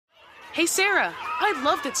Hey Sarah, I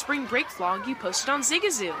love that spring break vlog you posted on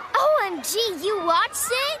Zigazoo. OMG, you watched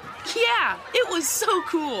it? Yeah, it was so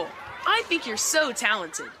cool. I think you're so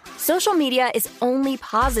talented. Social media is only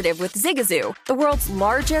positive with Zigazoo, the world's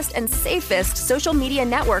largest and safest social media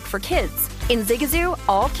network for kids. In Zigazoo,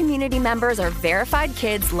 all community members are verified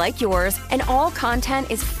kids like yours, and all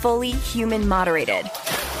content is fully human moderated.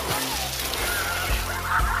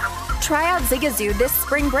 Try out Zigazoo this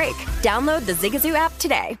spring break. Download the Zigazoo app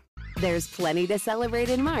today. There's plenty to celebrate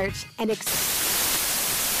in March and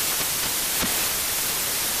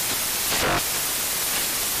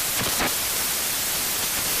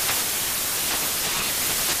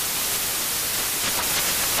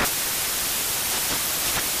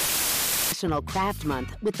National Craft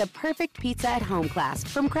Month with the perfect pizza at home class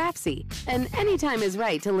from Craftsy. And anytime is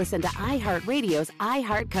right to listen to iHeartRadio's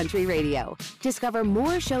iHeartCountry Radio. Discover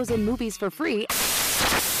more shows and movies for free.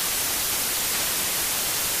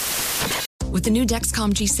 With the new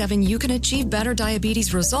Dexcom G7, you can achieve better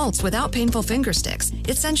diabetes results without painful finger sticks.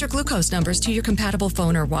 It sends your glucose numbers to your compatible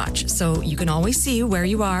phone or watch, so you can always see where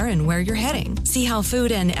you are and where you're heading. See how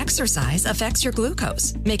food and exercise affects your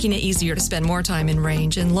glucose, making it easier to spend more time in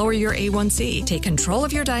range and lower your A1C. Take control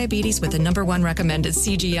of your diabetes with the #1 recommended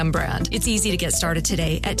CGM brand. It's easy to get started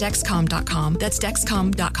today at Dexcom.com. That's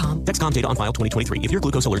Dexcom.com. Dexcom data on file 2023. If your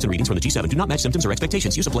glucose alerts and readings from the G7 do not match symptoms or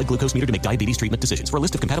expectations, use a blood glucose meter to make diabetes treatment decisions. For a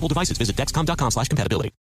list of compatible devices, visit Dexcom.com/compatibility.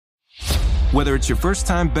 Whether it's your first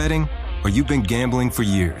time betting or you've been gambling for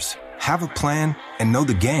years, have a plan and know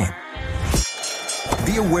the game.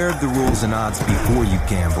 Be aware of the rules and odds before you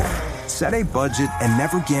gamble. Set a budget and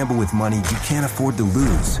never gamble with money you can't afford to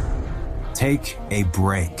lose. Take a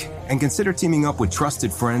break and consider teaming up with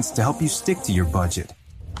trusted friends to help you stick to your budget.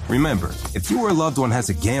 Remember, if you or a loved one has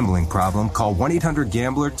a gambling problem, call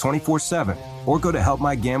 1-800-GAMBLER 24/7 or go to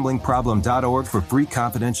helpmygamblingproblem.org for free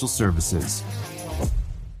confidential services.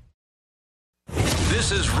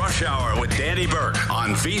 This is Rush Hour with Danny Burke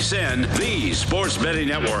on VSiN, the Sports Betting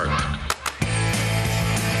Network.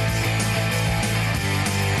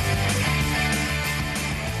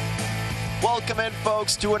 Welcome in,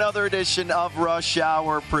 folks, to another edition of Rush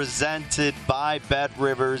Hour presented by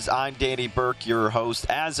BetRivers. I'm Danny Burke, your host,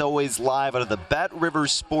 as always, live out of the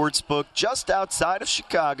BetRivers Sportsbook just outside of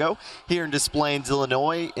Chicago here in Des Plaines,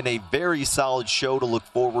 Illinois, in a very solid show to look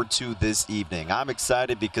forward to this evening. I'm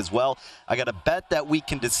excited because, well, I got a bet that we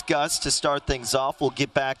can discuss to start things off. We'll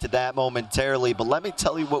get back to that momentarily, but let me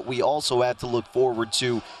tell you what we also have to look forward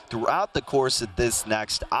to throughout the course of this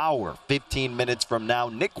next hour. 15 minutes from now,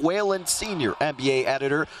 Nick Whalen, Senior NBA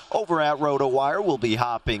editor over at RotoWire, will be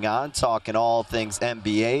hopping on, talking all things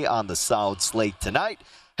NBA on the solid slate tonight.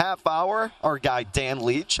 Half hour, our guy Dan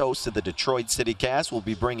Leach, host of the Detroit City Cast, will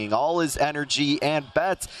be bringing all his energy and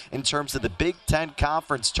bets in terms of the Big Ten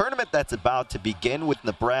Conference tournament that's about to begin with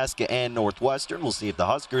Nebraska and Northwestern. We'll see if the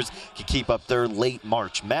Huskers can keep up their late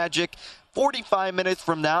March magic. 45 minutes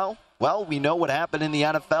from now, well, we know what happened in the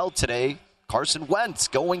NFL today. Carson Wentz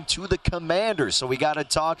going to the Commanders. So we got to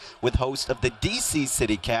talk with host of the DC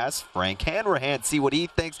City Cast, Frank Hanrahan, see what he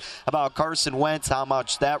thinks about Carson Wentz, how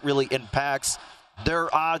much that really impacts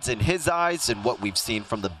their odds in his eyes and what we've seen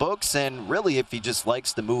from the books, and really if he just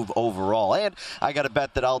likes the move overall. And I got a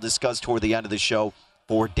bet that I'll discuss toward the end of the show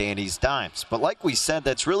for Danny's Dimes. But like we said,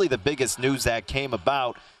 that's really the biggest news that came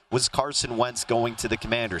about was Carson Wentz going to the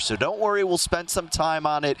Commanders. So don't worry, we'll spend some time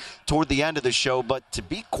on it toward the end of the show. But to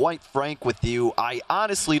be quite frank with you, I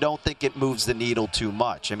honestly don't think it moves the needle too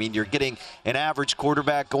much. I mean, you're getting an average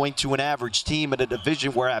quarterback going to an average team in a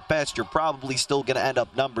division where at best you're probably still going to end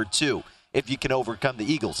up number 2 if you can overcome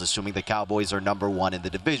the Eagles, assuming the Cowboys are number 1 in the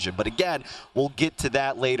division. But again, we'll get to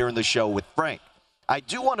that later in the show with Frank. I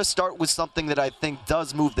do want to start with something that I think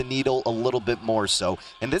does move the needle a little bit more so,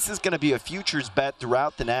 and this is going to be a futures bet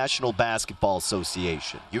throughout the National Basketball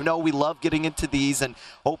Association. You know we love getting into these and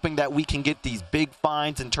hoping that we can get these big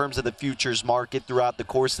finds in terms of the futures market throughout the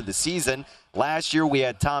course of the season. Last year we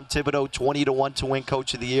had Tom Thibodeau 20-1 to win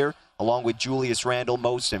Coach of the Year, along with Julius Randle,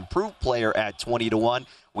 Most Improved Player at 20-1.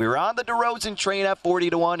 We were on the DeRozan train at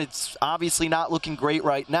 40-1. It's obviously not looking great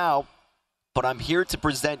right now, but I'm here to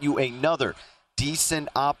present you another decent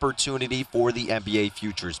opportunity for the NBA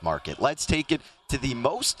futures market. Let's take it to the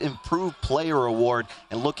Most Improved Player Award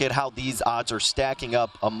and look at how these odds are stacking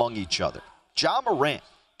up among each other. Ja Morant,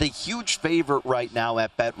 the huge favorite right now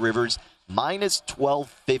at BetRivers, minus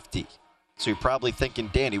 1250. So you're probably thinking,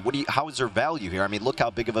 Danny, how is there value here? I mean, look how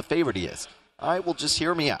big of a favorite he is. All right, well, just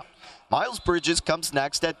hear me out. Miles Bridges comes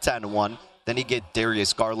next at 10-1. Then you get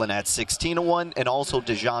Darius Garland at 16-1 and also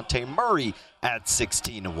DeJounte Murray at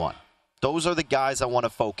 16-1. Those are the guys I want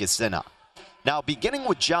to focus in on. Now, beginning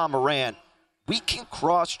with Ja Morant, we can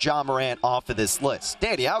cross Ja Morant off of this list.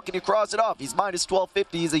 Danny, how can you cross it off? He's minus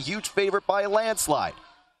 1250. He's a huge favorite by a landslide.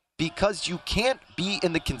 Because you can't be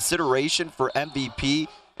in the consideration for MVP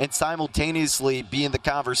and simultaneously be in the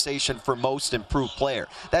conversation for most improved player.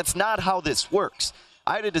 That's not how this works.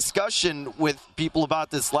 I had a discussion with people about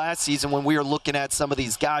this last season when we were looking at some of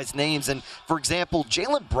these guys' names. And, for example,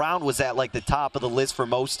 Jaylen Brown was at, like, the top of the list for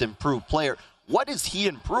most improved player. What is he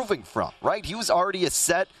improving from, right? He was already a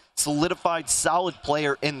set, solidified, solid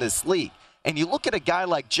player in this league. And you look at a guy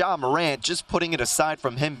like Ja Morant, just putting it aside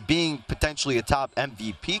from him being potentially a top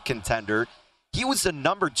MVP contender, he was the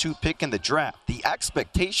number 2 pick in the draft. The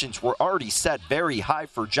expectations were already set very high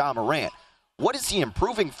for Ja Morant. What is he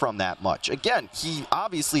improving from that much? Again, he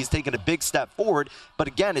obviously has taken a big step forward, but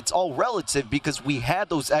again, it's all relative because we had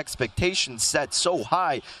those expectations set so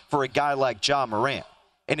high for a guy like Ja Morant.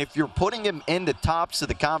 And if you're putting him in the tops of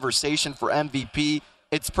the conversation for MVP,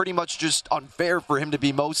 it's pretty much just unfair for him to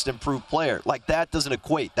be most improved player. Like, that doesn't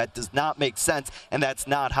equate. That does not make sense, and that's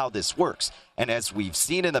not how this works. And as we've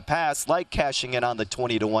seen in the past, like cashing in on the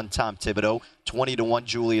 20-1 Tom Thibodeau, 20-1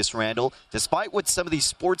 Julius Randle, despite what some of these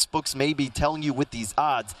sports books may be telling you with these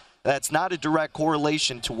odds, that's not a direct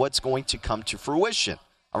correlation to what's going to come to fruition.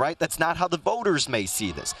 All right? That's not how the voters may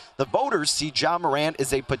see this. The voters see Ja Morant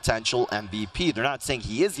as a potential MVP. They're not saying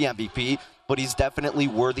he is the MVP, but he's definitely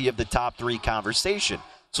worthy of the top 3 conversation.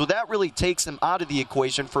 So that really takes him out of the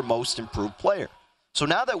equation for most improved player. So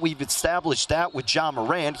now that we've established that with Ja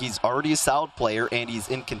Morant, he's already a solid player and he's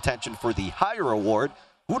in contention for the higher award,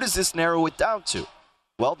 who does this narrow it down to?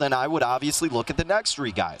 Well, then I would obviously look at the next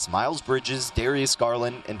 3 guys, Miles Bridges, Darius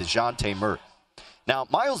Garland, and DeJounte Murray. Now,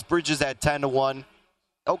 Miles Bridges at 10-1,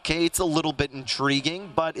 okay, it's a little bit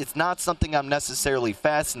intriguing, but it's not something I'm necessarily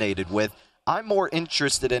fascinated with. I'm more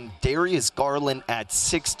interested in Darius Garland at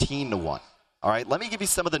 16-1. All right, let me give you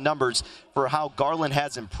some of the numbers for how Garland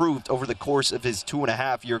has improved over the course of his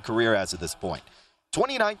 2.5-year career as of this point.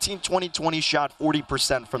 2019-2020 shot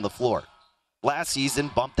 40% from the floor. Last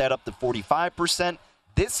season bumped that up to 45%.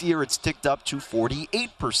 This year it's ticked up to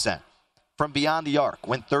 48%. From beyond the arc,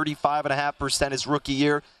 went 35.5% his rookie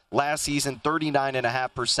year. Last season,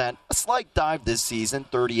 39.5%. A slight dive this season,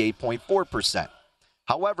 38.4%.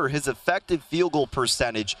 However, his effective field goal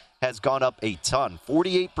percentage has gone up a ton.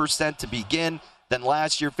 48% to begin, then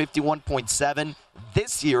last year 51.7%.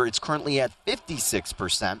 This year it's currently at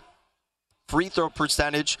 56%. Free throw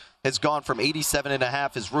percentage has gone from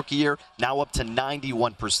 87.5% his rookie year, now up to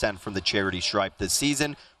 91% from the charity stripe this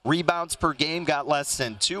season. Rebounds per game got less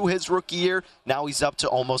than 2 his rookie year. Now he's up to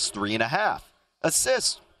almost 3.5.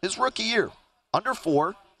 Assists his rookie year, under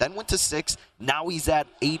 4, then went to 6. Now he's at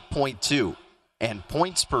 8.2. And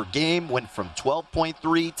points per game went from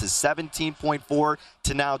 12.3 to 17.4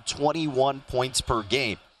 to now 21 points per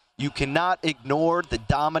game. You cannot ignore the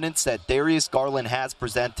dominance that Darius Garland has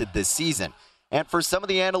presented this season. And for some of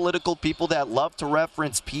the analytical people that love to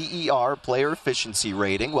reference PER, player efficiency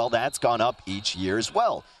rating, well, that's gone up each year as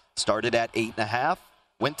well. Started at 8.5,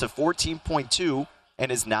 went to 14.2,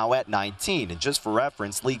 and is now at 19. And just for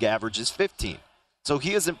reference, league average is 15. So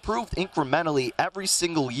he has improved incrementally every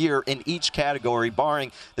single year in each category,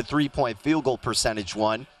 barring the 3-point field goal percentage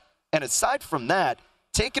one. And aside from that,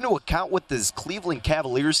 take into account what this Cleveland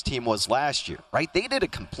Cavaliers team was last year, right? They did a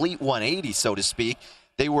complete 180, so to speak.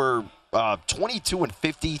 They were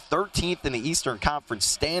 22-50, 13th in the Eastern Conference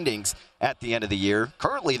standings at the end of the year.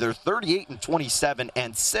 Currently, they're 38-27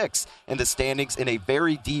 and 6th in the standings in a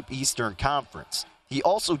very deep Eastern Conference. He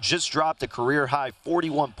also just dropped a career-high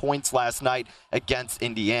 41 points last night against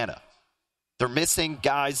Indiana. They're missing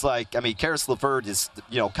guys like, Karis LeVert is,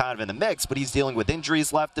 kind of in the mix, but he's dealing with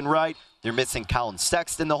injuries left and right. They're missing Colin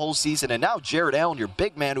Sexton the whole season, and now Jared Allen, your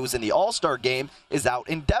big man who was in the All-Star game, is out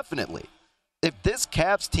indefinitely. If this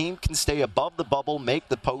Cavs team can stay above the bubble, make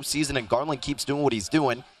the postseason, and Garland keeps doing what he's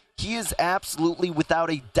doing, he is absolutely, without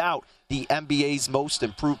a doubt, the NBA's most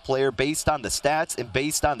improved player based on the stats and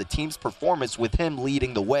based on the team's performance with him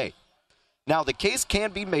leading the way. Now, the case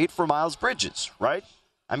can be made for Miles Bridges, right?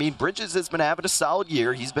 Bridges has been having a solid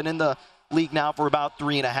year. He's been in the league now for about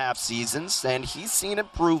 3.5 seasons, and he's seen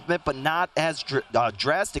improvement, but not as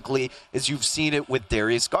drastically as you've seen it with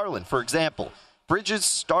Darius Garland. For example, Bridges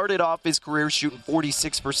started off his career shooting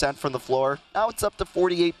 46% from the floor. Now it's up to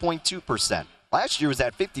 48.2%. Last year was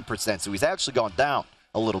at 50%, so he's actually gone down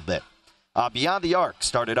a little bit. Beyond the arc,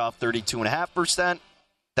 started off 32.5%.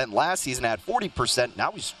 Then last season at 40%.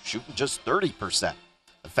 Now he's shooting just 30%.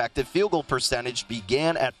 Effective field goal percentage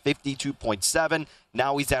began at 52.7.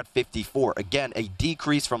 Now he's at 54. Again, a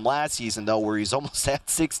decrease from last season, though, where he's almost at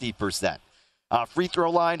 60%. Free throw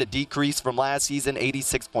line, a decrease from last season,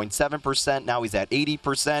 86.7%. Now he's at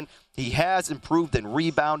 80%. He has improved in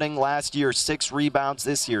rebounding. Last year, 6 rebounds.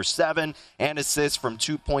 This year, 7. And assists from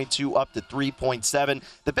 2.2 up to 3.7.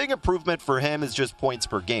 The big improvement for him is just points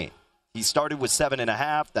per game. He started with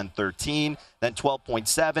 7.5, then 13, then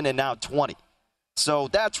 12.7, and now 20. So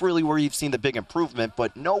that's really where you've seen the big improvement,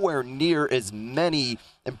 but nowhere near as many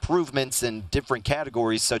improvements in different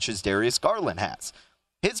categories such as Darius Garland has.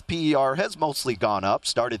 His PER has mostly gone up,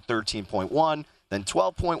 started 13.1, then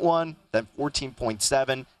 12.1, then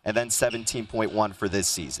 14.7, and then 17.1 for this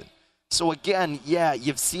season. So again, yeah,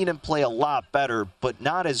 you've seen him play a lot better, but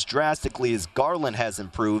not as drastically as Garland has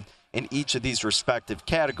improved in each of these respective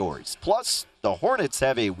categories. Plus, the Hornets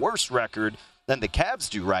have a worse record than the Cavs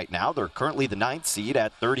do right now. They're currently the 9th seed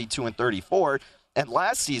at 32-34, and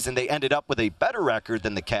last season they ended up with a better record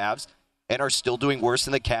than the Cavs and are still doing worse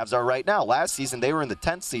than the Cavs are right now. Last season they were in the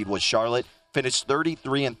 10th seed with Charlotte, finished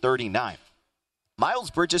 33-39.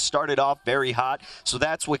 Miles Bridges started off very hot, so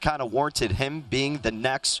that's what kind of warranted him being the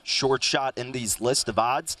next short shot in these list of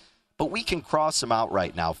odds. But we can cross him out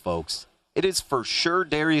right now, folks. It is for sure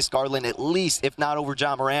Darius Garland, at least, if not over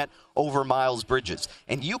Ja Morant, over Miles Bridges.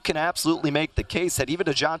 And you can absolutely make the case that even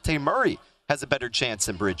DeJounte Murray has a better chance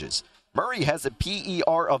than Bridges. Murray has a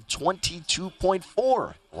PER of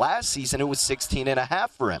 22.4. Last season, it was 16.5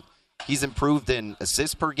 for him. He's improved in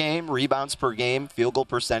assists per game, rebounds per game, field goal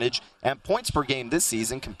percentage, and points per game this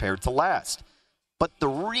season compared to last. But the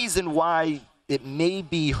reason why it may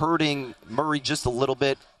be hurting Murray just a little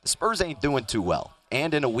bit, the Spurs ain't doing too well,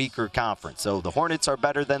 and in a weaker conference. So the Hornets are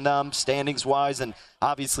better than them standings-wise, and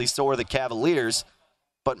obviously so are the Cavaliers.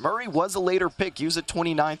 But Murray was a later pick. He was a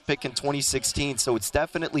 29th pick in 2016, so it's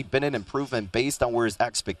definitely been an improvement based on where his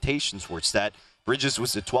expectations were set. Bridges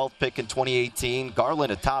was the 12th pick in 2018.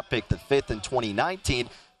 Garland, a top pick, the 5th in 2019.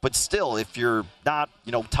 But still, if you're not,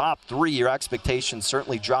 top 3, your expectations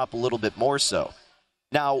certainly drop a little bit more so.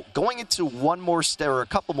 Now, going into a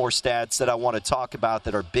couple more stats that I want to talk about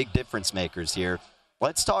that are big difference makers here.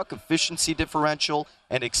 Let's talk efficiency differential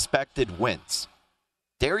and expected wins.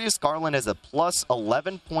 Darius Garland has a plus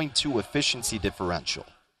 11.2 efficiency differential,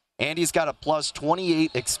 and he's got a plus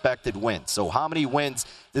 28 expected wins. So how many wins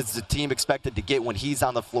is the team expected to get when he's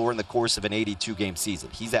on the floor in the course of an 82-game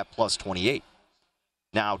season? He's at plus 28.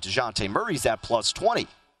 Now, DeJounte Murray's at plus 20,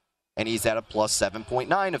 and he's at a plus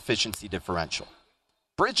 7.9 efficiency differential.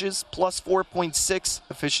 Bridges, plus 4.6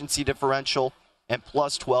 efficiency differential, and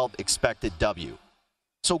plus 12 expected W.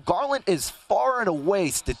 So Garland is far and away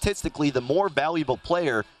statistically the more valuable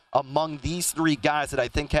player among these 3 guys that I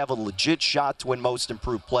think have a legit shot to win most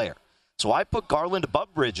improved player. So I put Garland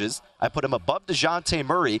above Bridges. I put him above DeJounte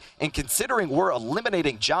Murray. And considering we're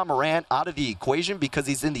eliminating Ja Morant out of the equation because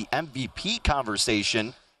he's in the MVP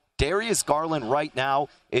conversation, Darius Garland right now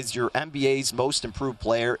is your NBA's most improved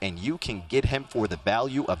player, and you can get him for the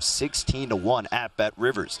value of 16-1 at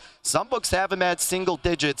BetRivers. Some books have him at single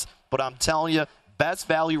digits, but I'm telling you, best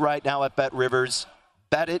value right now at BetRivers.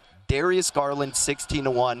 Bet it. Darius Garland,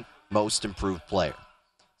 16-1, most improved player.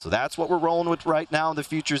 So that's what we're rolling with right now in the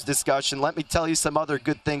futures discussion. Let me tell you some other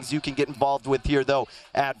good things you can get involved with here, though,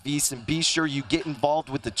 at VSiN. Be sure you get involved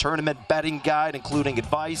with the tournament betting guide, including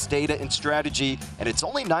advice, data, and strategy, and it's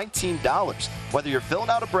only $19. Whether you're filling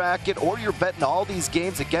out a bracket or you're betting all these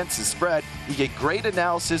games against the spread, you get great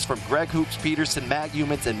analysis from Greg Hoops Peterson, Matt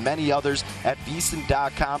Humans, and many others at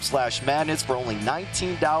VSiN.com/madness for only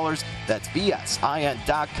 $19. That's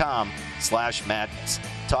VSIN.com/madness.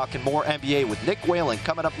 Talking more NBA with Nick Whalen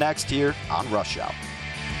coming up next here on Rush Hour.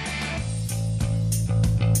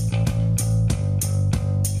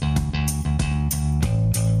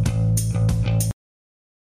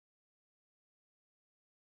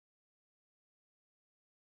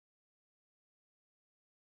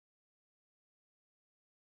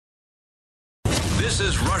 This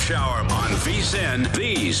is Rush Hour on VSiN,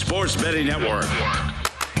 the Sports Betting Network.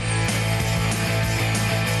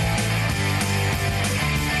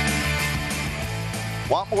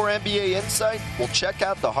 Want more NBA insight? Well, check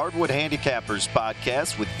out the Hardwood Handicappers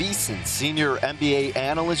podcast with VSiN senior NBA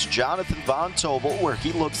analyst Jonathan Von Tobel, where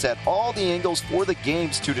he looks at all the angles for the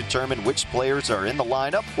games to determine which players are in the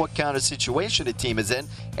lineup, what kind of situation a team is in,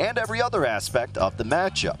 and every other aspect of the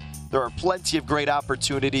matchup. There are plenty of great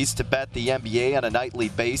opportunities to bet the NBA on a nightly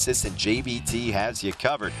basis, and JVT has you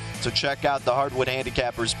covered. So check out the Hardwood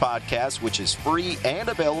Handicappers podcast, which is free and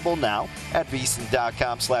available now at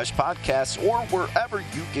VSiN.com/podcasts or wherever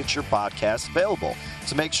you get your podcasts available.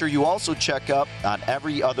 So make sure you also check up on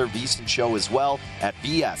every other VSiN show as well at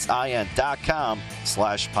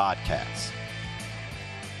VSIN.com/podcasts.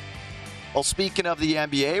 Well, speaking of the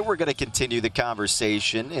NBA, we're going to continue the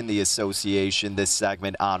conversation in the association this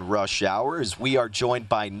segment on Rush Hour as we are joined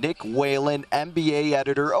by Nick Whalen, NBA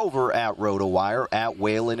editor over at RotoWire. At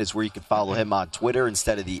Whalen is where you can follow him on Twitter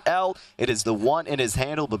instead of the L. It is the 1 in his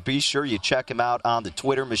handle, but be sure you check him out on the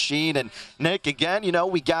Twitter machine. And Nick, again,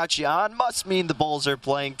 we got you on. Must mean the Bulls are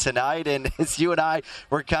playing tonight. And as you and I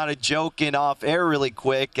were kind of joking off air really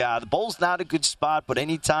quick, the Bulls not a good spot, but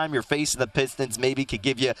anytime you're facing the Pistons, maybe could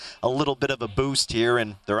give you a little bit of a boost here,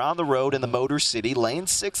 and they're on the road in the Motor City, laying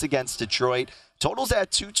 6 against Detroit. Total's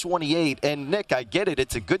at 228, and Nick, I get it.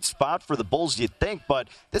 It's a good spot for the Bulls, you'd think, but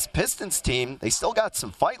this Pistons team, they still got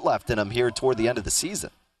some fight left in them here toward the end of the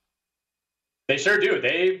season. They sure do.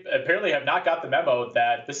 They apparently have not got the memo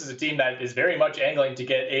that this is a team that is very much angling to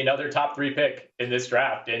get another top 3 pick in this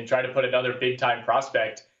draft and try to put another big-time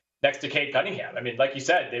prospect next to Cade Cunningham. I mean, like you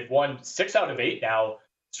said, they've won 6 out of 8 now,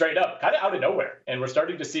 straight up, kind of out of nowhere. And we're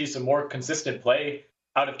starting to see some more consistent play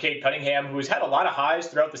out of Cade Cunningham, who's had a lot of highs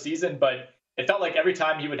throughout the season, but it felt like every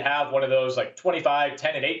time he would have one of those like 25,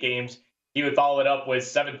 10, and 8 games, he would follow it up with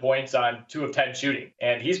 7 points on 2 of 10 shooting.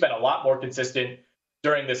 And he's been a lot more consistent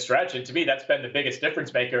during this stretch. And to me, that's been the biggest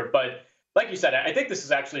difference maker. But like you said, I think this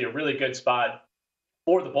is actually a really good spot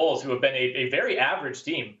for the Bulls, who have been a very average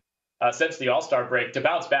team since the All-Star break, to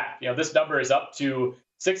bounce back. This number is up to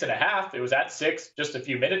 6.5. It was at 6 just a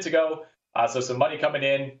few minutes ago. So some money coming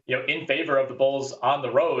in favor of the Bulls on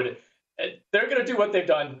the road. They're going to do what they've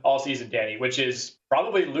done all season, Danny, which is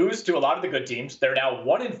probably lose to a lot of the good teams. They're now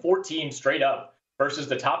 1-14 straight up versus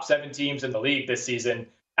the top 7 teams in the league this season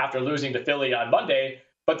after losing to Philly on Monday.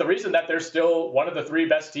 But the reason that they're still one of the 3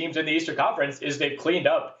 best teams in the Eastern Conference is they've cleaned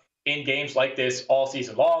up in games like this all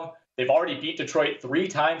season long. They've already beat Detroit 3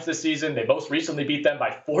 times this season. They most recently beat them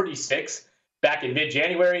by 46 back in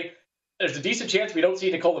mid-January. There's a decent chance we don't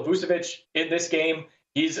see Nikola Vucevic in this game.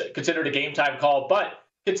 He's considered a game-time call, but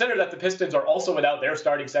consider that the Pistons are also without their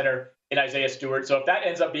starting center in Isaiah Stewart. So if that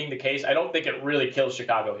ends up being the case, I don't think it really kills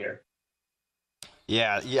Chicago here.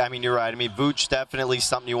 Yeah, I mean, you're right. I mean, Vooch, definitely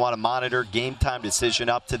something you want to monitor. Game-time decision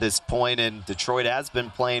up to this point, and Detroit has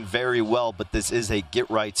been playing very well, but this is a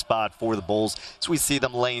get-right spot for the Bulls. So we see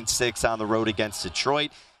them laying 6 on the road against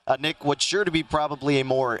Detroit. Nick, what's sure to be probably a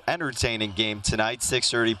more entertaining game tonight,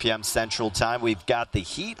 6:30 p.m. Central Time. We've got the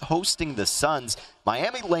Heat hosting the Suns.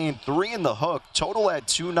 Miami laying 3 in the hook, total at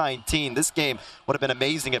 219. This game would have been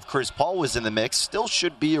amazing if Chris Paul was in the mix. Still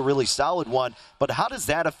should be a really solid one, but how does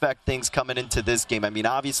that affect things coming into this game? I mean,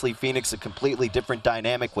 obviously Phoenix a completely different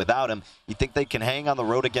dynamic without him. You think they can hang on the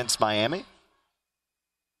road against Miami?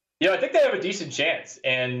 I think they have a decent chance.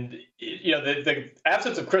 And, the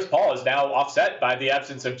absence of Chris Paul is now offset by the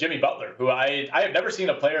absence of Jimmy Butler, who I have never seen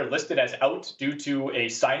a player listed as out due to a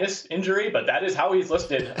sinus injury, but that is how he's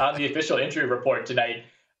listed on the official injury report tonight.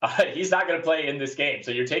 He's not going to play in this game.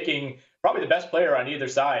 So you're taking probably the best player on either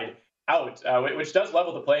side out, which does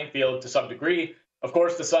level the playing field to some degree. Of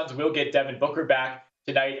course, the Suns will get Devin Booker back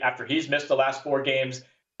tonight after he's missed the last 4 games.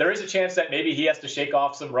 There is a chance that maybe he has to shake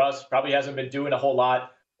off some rust. Probably hasn't been doing a whole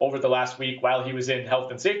lot over the last week while he was in health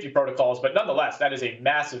and safety protocols. But nonetheless, that is a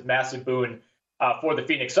massive, massive boon for the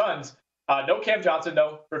Phoenix Suns. No Cam Johnson,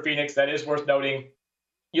 though, for Phoenix. That is worth noting.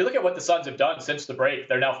 You look at what the Suns have done since the break.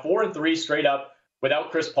 They're now 4-3 straight up without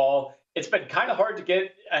Chris Paul. It's been kind of hard to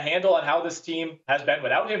get a handle on how this team has been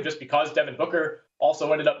without him, just because Devin Booker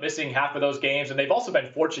also ended up missing half of those games. And they've also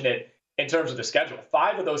been fortunate in terms of the schedule.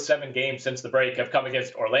 5 of those 7 games since the break have come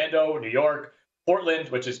against Orlando, New York, Portland,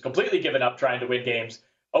 which has completely given up trying to win games,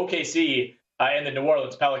 OKC, and the New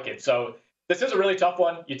Orleans Pelicans. So this is a really tough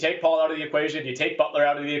one. You take Paul out of the equation. You take Butler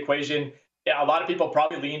out of the equation. Yeah, a lot of people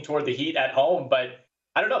probably lean toward the Heat at home, but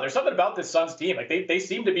I don't know. There's something about this Suns team. Like they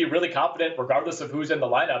seem to be really confident regardless of who's in the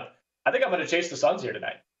lineup. I think I'm going to chase the Suns here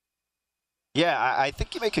tonight. Yeah, I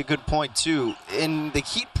think you make a good point, too. And the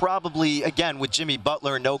Heat probably, again, with Jimmy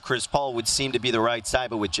Butler and no Chris Paul would seem to be the right side.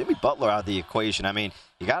 But with Jimmy Butler out of the equation, I mean,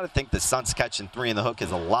 you got to think the Suns catching 3 in the hook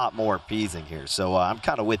is a lot more appeasing here. So I'm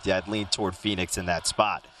kind of with you. I'd lean toward Phoenix in that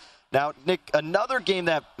spot. Now, Nick, another game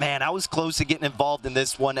that, man, I was close to getting involved in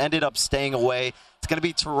this one, ended up staying away. It's going to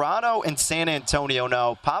be Toronto and San Antonio.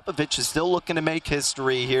 Now, Popovich is still looking to make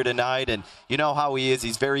history here tonight, and you know how he is.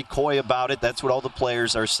 He's very coy about it. That's what all the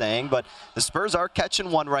players are saying. But the Spurs are catching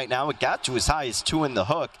 1 right now. It got to as high as 2 in the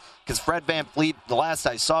hook because Fred VanVleet, the last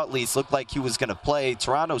I saw at least, looked like he was going to play.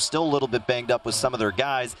 Toronto's still a little bit banged up with some of their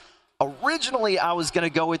guys. Originally, I was going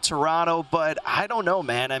to go with Toronto, but I don't know,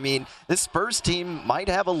 man. I mean, this Spurs team might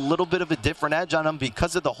have a little bit of a different edge on them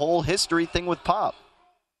because of the whole history thing with Pop.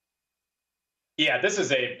 Yeah, this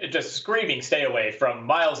is a just screaming stay away from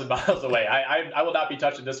miles and miles away. I will not be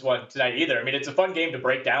touching this one tonight either. I mean, it's a fun game to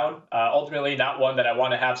break down. Ultimately, not one that I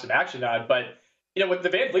want to have some action on. But, with the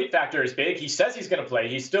Van Vliet factor is big. He says he's going to play.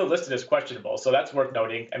 He's still listed as questionable, so that's worth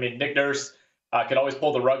noting. I mean, Nick Nurse can always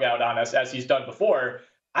pull the rug out on us, as he's done before.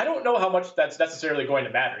 I don't know how much that's necessarily going to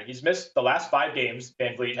matter. He's missed the last 5 games,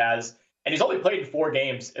 Van Vliet has, and he's only played in 4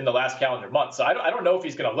 games in the last calendar month. So I don't know if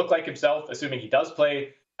he's going to look like himself, assuming he does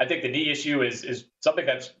play. I think the knee issue is something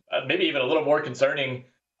that's maybe even a little more concerning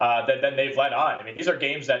than they've let on. I mean, these are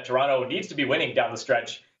games that Toronto needs to be winning down the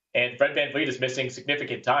stretch, and Fred Van Vliet is missing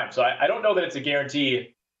significant time. So I don't know that it's a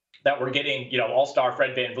guarantee that we're getting, all-star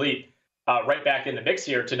Fred Van Vliet right back in the mix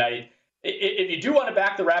here tonight. If you do want to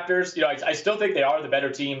back the Raptors, I still think they are the better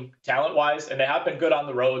team talent-wise, and they have been good on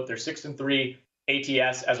the road. They're 6-3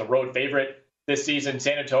 ATS as a road favorite this season.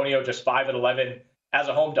 San Antonio just 5-11 as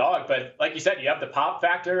a home dog. But like you said, you have the pop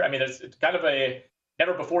factor. I mean, it's kind of a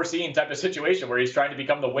never-before-seen type of situation where he's trying to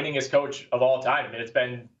become the winningest coach of all time. I mean, it's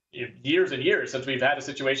been years and years since we've had a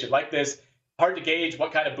situation like this. Hard to gauge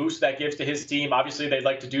what kind of boost that gives to his team. Obviously, they'd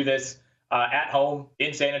like to do this at home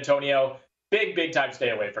in San Antonio. Big time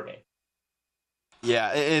stay away from me. Yeah,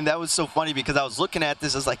 and that was so funny because I was looking at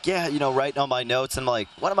this. I was like, writing on my notes. And I'm like,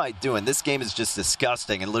 what am I doing? This game is just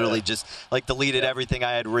disgusting, and literally just deleted everything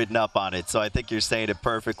I had written up on it. So I think you're saying it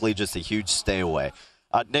perfectly, just a huge stay away.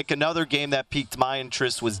 Nick, another game that piqued my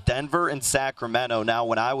interest was Denver and Sacramento. Now,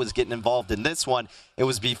 when I was getting involved in this one, it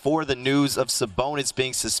was before the news of Sabonis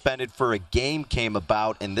being suspended for a game came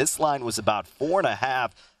about, and this line was about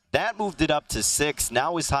 4.5. That moved it up to 6.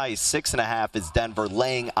 Now as high as 6.5 is Denver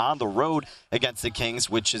laying on the road against the Kings,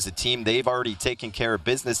 which is a team they've already taken care of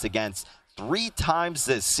business against 3 times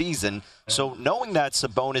this season. So knowing that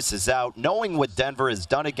Sabonis is out, knowing what Denver has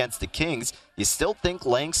done against the Kings, you still think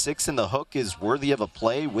laying 6 in the hook is worthy of a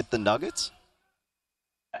play with the Nuggets?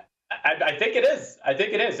 I think it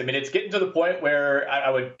is. I mean, it's getting to the point where I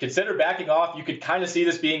would consider backing off. You could kind of see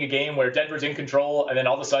this being a game where Denver's in control, and then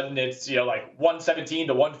all of a sudden it's, 117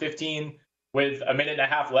 to 115 with a minute and a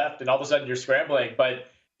half left, and all of a sudden you're scrambling. But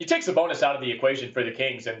you take Sabonis out of the equation for the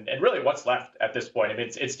Kings, and really what's left at this point? I mean,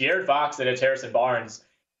 it's De'Aaron Fox and it's Harrison Barnes.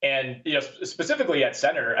 And, specifically at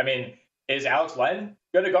center, I mean, is Alex Len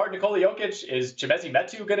going to guard Nikola Jokic? Is Chimezie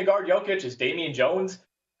Metu going to guard Jokic? Is Damian Jones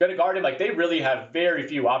going to guard him? They really have very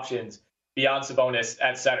few options beyond Sabonis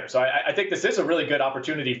at center. So I think this is a really good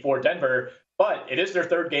opportunity for Denver, but it is their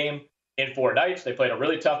 3rd game in 4 nights. They played a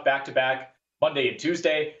really tough back-to-back Monday and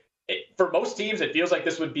Tuesday. For most teams, it feels like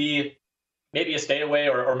this would be maybe a stay away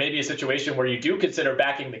or maybe a situation where you do consider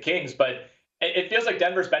backing the Kings, but it feels like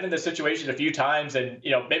Denver's been in this situation a few times, and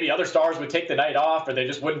maybe other stars would take the night off or they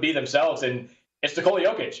just wouldn't be themselves, and it's Nikola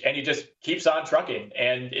Jokic, and he just keeps on trucking.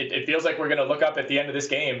 And it feels like we're going to look up at the end of this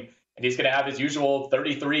game, and he's going to have his usual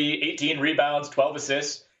 33, 18 rebounds, 12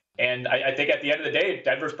 assists. And I think at the end of the day,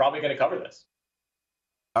 Denver's probably going to cover this.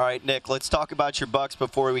 All right, Nick, let's talk about your Bucks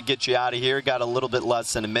before we get you out of here. Got a little bit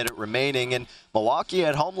less than a minute remaining. And Milwaukee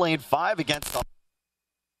at home lane 5 against the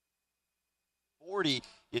 40.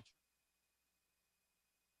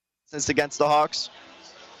 Since against the Hawks?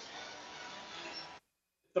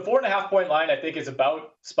 The 4.5-point line, I think, is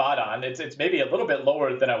about spot on. It's maybe a little bit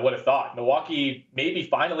lower than I would have thought. Milwaukee maybe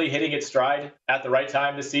finally hitting its stride at the right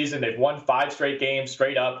time this season. They've won 5 straight games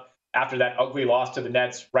straight up after that ugly loss to the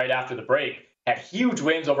Nets right after the break. Had huge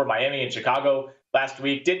wins over Miami and Chicago last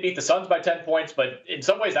week. Did beat the Suns by 10 points, but in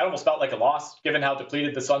some ways that almost felt like a loss given how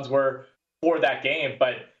depleted the Suns were for that game.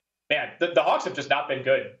 But, man, the Hawks have just not been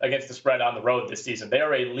good against the spread on the road this season. They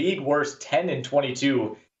are a league worst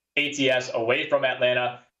 10-22 ATS away from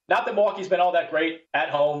Atlanta. Not that Milwaukee's been all that great at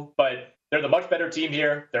home, but they're the much better team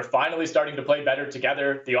here. They're finally starting to play better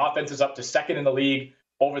together. The offense is up to 2nd in the league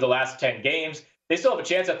over the last 10 games. They still have a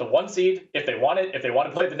chance at the 1 seed if they want it, if they want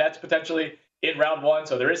to play the Nets potentially in round 1.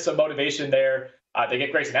 So there is some motivation there. They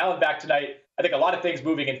get Grayson Allen back tonight. I think a lot of things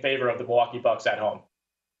moving in favor of the Milwaukee Bucks at home.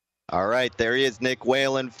 All right, there he is, Nick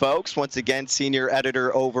Whalen, folks. Once again, senior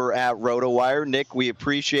editor over at RotoWire. Nick, we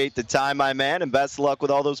appreciate the time, my man, and best of luck with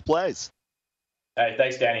all those plays. Hey,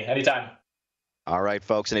 thanks, Danny. Anytime. All right,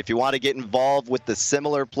 folks, and if you want to get involved with the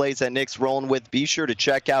similar plays that Nick's rolling with, be sure to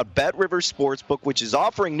check out BetRivers Sportsbook, which is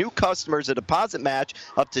offering new customers a deposit match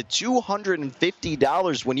up to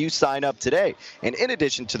 $250 when you sign up today. And in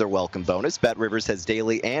addition to their welcome bonus, BetRivers has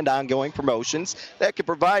daily and ongoing promotions that can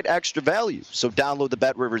provide extra value. So download the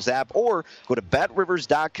BetRivers app or go to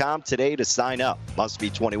BetRivers.com today to sign up. Must be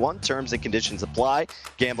 21. Terms and conditions apply.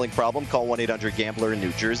 Gambling problem? Call 1-800-GAMBLER in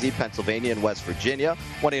New Jersey, Pennsylvania, and West Virginia.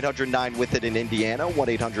 1-800-9-WITH-IT in Indiana. Indiana,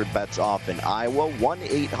 1-800-BETS-OFF in Iowa,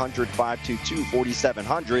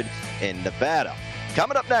 1-800-522-4700 in Nevada.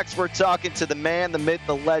 Coming up next, we're talking to the man, the myth,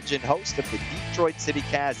 the legend, host of the Detroit City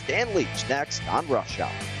Cast, Dan Leach, next on Rush Hour.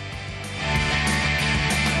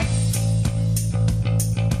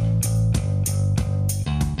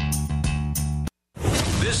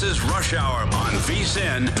 This is Rush Hour on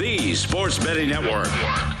VSiN, the Sports Betting Network.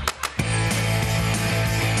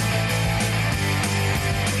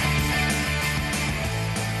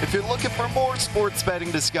 If you're looking for more sports betting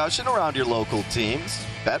discussion around your local teams,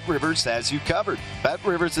 BetRivers has you covered.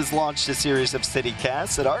 BetRivers has launched a series of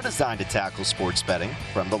CityCasts that are designed to tackle sports betting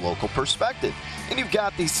from the local perspective. And you've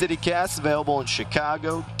got these CityCasts available in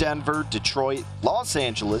Chicago, Denver, Detroit, Los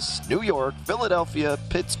Angeles, New York, Philadelphia,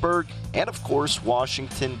 Pittsburgh, and of course,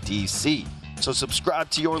 Washington, D.C. So subscribe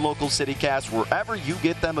to your local CityCast wherever you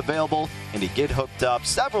get them available and you get hooked up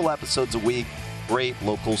several episodes a week. Great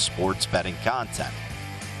local sports betting content.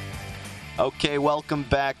 Okay, welcome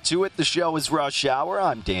back to it. The show is Rush Hour.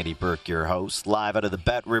 I'm Danny Burke, your host, live out of the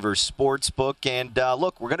BetRivers Sportsbook. And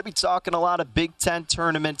look, we're going to be talking a lot of Big Ten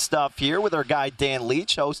tournament stuff here with our guy Dan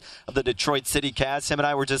Leach, host of the Detroit City Cast. Him and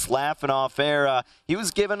I were just laughing off air. He was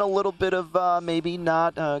given a little bit of maybe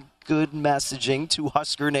not good messaging to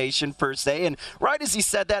Husker Nation per se. And right as he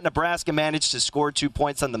said that, Nebraska managed to score 2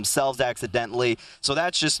 points on themselves accidentally. So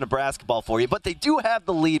that's just Nebraska ball for you. But they do have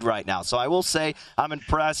the lead right now. So I will say I'm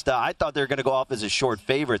impressed. I thought they were going to go off as a short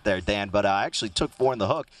favorite there, Dan, but I actually took 4 in the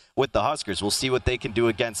hook with the Huskers. We'll see what they can do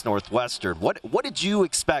against Northwestern. What did you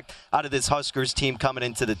expect out of this Huskers team coming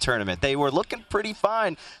into the tournament? They were looking pretty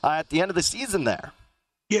fine at the end of the season there.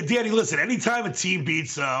 Yeah, Danny, listen, anytime a team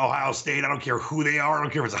beats Ohio State, I don't care who they are. I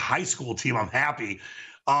don't care if it's a high school team, I'm happy.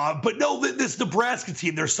 But no, this Nebraska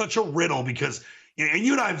team, they're such a riddle because, and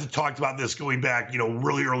you and I have talked about this going back,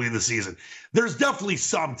 really early in the season. There's definitely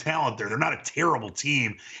some talent there. They're not a terrible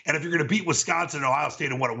team. And if you're going to beat Wisconsin and Ohio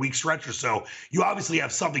State in, a week stretch or so, you obviously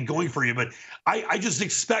have something going for you. But I just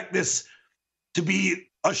expect this to be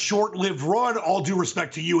a short-lived run, all due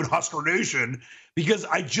respect to you and Husker Nation, because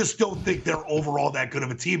I just don't think they're overall that good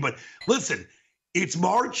of a team. But listen, it's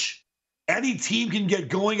March. Any team can get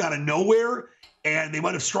going out of nowhere, and they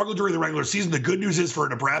might have struggled during the regular season. The good news is for a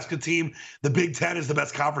Nebraska team, the Big Ten is the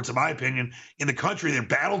best conference, in my opinion, in the country. They're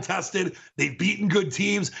battle-tested. They've beaten good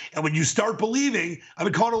teams. And when you start believing, I've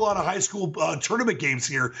been calling a lot of high school tournament games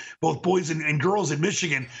here, both boys and girls in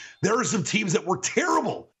Michigan. There are some teams that were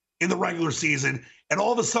terrible in the regular season, and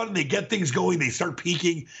all of a sudden they get things going. They start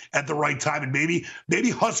peaking at the right time, and maybe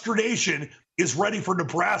Husker Nation is ready for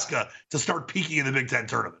Nebraska to start peaking in the Big Ten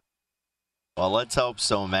tournament. Well, let's hope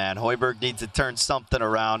so, man. Hoiberg needs to turn something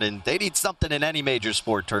around, and they need something in any major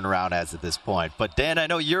sport turnaround as at this point. But Dan, I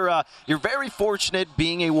know you're very fortunate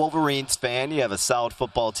being a Wolverines fan. You have a solid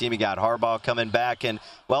football team. You got Harbaugh coming back, and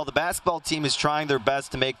well, the basketball team is trying their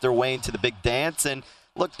best to make their way into the big dance. And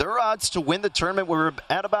look, their odds to win the tournament were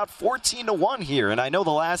at about 14-1 here. And I know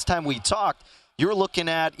the last time we talked, you're looking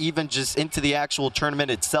at even just into the actual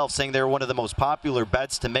tournament itself, saying they're one of the most popular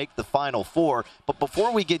bets to make the Final Four. But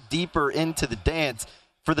before we get deeper into the dance,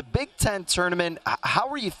 for the Big Ten tournament, how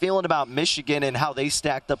are you feeling about Michigan and how they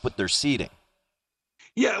stacked up with their seeding?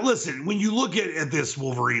 Yeah, listen, when you look at this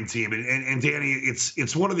Wolverine team, and Danny,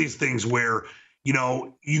 it's one of these things where,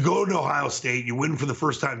 you go to Ohio State, you win for the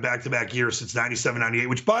first time back-to-back years since 97-98,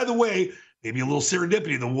 which, by the way, maybe a little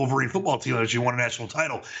serendipity. The Wolverine football team actually won a national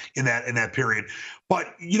title in that period.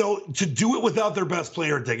 But, to do it without their best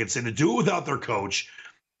player, Dickinson, to do it without their coach,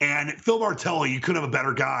 and Phil Martelli, you couldn't have a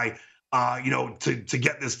better guy, to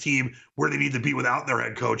get this team where they need to be without their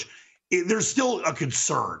head coach. There's still a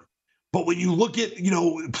concern. But when you look at,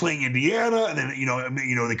 playing Indiana, and then,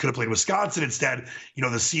 they could have played Wisconsin instead,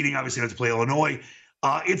 the seeding, obviously, they have to play Illinois.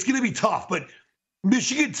 It's going to be tough. But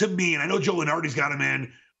Michigan, to me, and I know Joe Lunardi's got him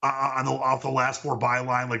in off the last 4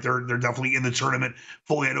 byline, like they're definitely in the tournament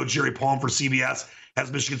fully. I know Jerry Palm for CBS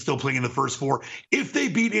has Michigan still playing in the first 4. If they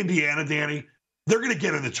beat Indiana, Danny, they're going to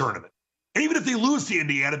get in the tournament. And even if they lose to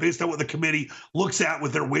Indiana, based on what the committee looks at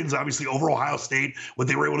with their wins, obviously over Ohio State, what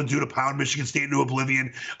they were able to do to pound Michigan State into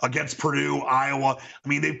oblivion against Purdue, Iowa. I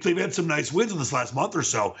mean, they've had some nice wins in this last month or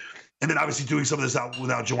so. And then obviously doing some of this out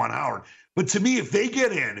without Juwan Howard. But to me, if they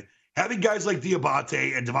get in, having guys like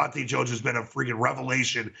Diabate and Devontae Jones has been a freaking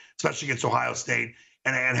revelation, especially against Ohio State,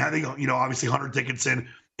 and having, obviously Hunter Dickinson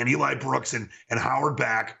and Eli Brooks and Howard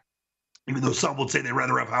back, even though some would say they'd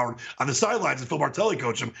rather have Howard on the sidelines and Phil Martelli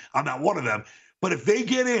coach him. I'm not one of them. But if they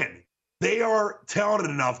get in, they are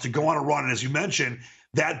talented enough to go on a run. And as you mentioned,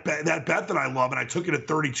 that bet that I love, and I took it at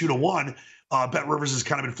 32-1 Bet Rivers has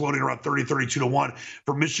kind of been floating around 30, 32-1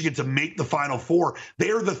 for Michigan to make the Final Four.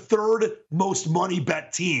 They are the third most money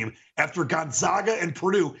bet team after Gonzaga and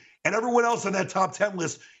Purdue, and everyone else on that top 10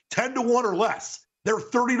 list, 10-1 or less. They're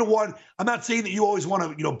 30-1. I'm not saying that you always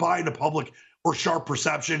want to, buy into public or sharp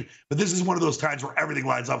perception, but this is one of those times where everything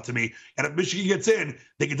lines up to me. And if Michigan gets in,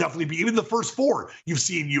 they could definitely be even the first four. You've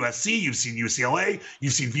seen USC, you've seen UCLA,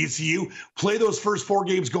 you've seen VCU. Play those first four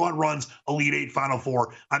games, go on runs, Elite Eight, Final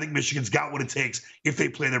Four. I think Michigan's got what it takes if they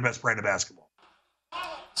play their best brand of basketball.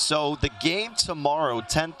 So the game tomorrow,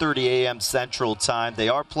 10:30 a.m. Central Time, they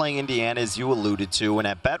are playing Indiana, as you alluded to. And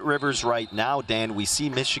at Bet Rivers right now, Dan, we see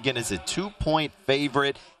Michigan as a 2-point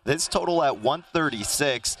favorite. This total at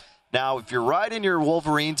 136. Now, if you're riding your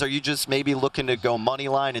Wolverines, are you just maybe looking to go money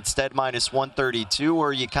line instead minus 132,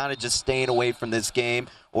 or are you kind of just staying away from this game,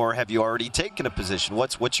 or have you already taken a position?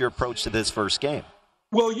 What's your approach to this first game?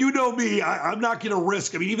 Well, you know me. I'm not going to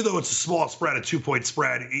risk. Even though it's a small spread, a 2-point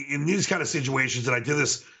spread, in these kind of situations, and I did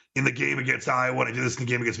this in the game against Iowa, and I did this in the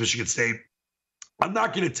game against Michigan State, I'm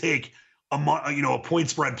not going to take a point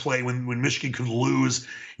spread play when Michigan could lose,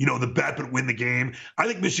 the bet but win the game. I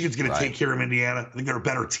think Michigan's going to take care of Indiana. I think they're a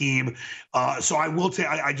better team. So I will take.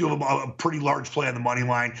 I do have a pretty large play on the money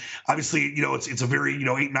line. Obviously, it's a very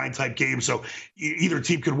 8-9 type game. So either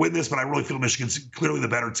team could win this, but I really feel Michigan's clearly the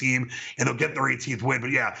better team, and they'll get their 18th win.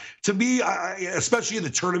 But yeah, to me, especially in the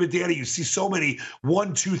tournament, Danny, you see so many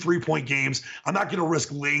 1, 2, 3-point games. I'm not going to risk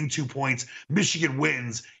laying 2 points. Michigan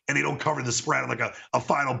wins, and they don't cover the spread like a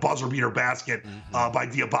final buzzer beater basket by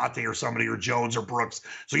Diabate or somebody, or Jones or Brooks.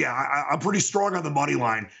 So yeah, I'm pretty strong on the money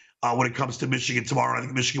line when it comes to Michigan tomorrow. I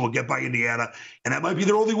think Michigan will get by Indiana, and that might be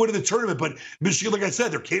their only win in the tournament. But Michigan, like I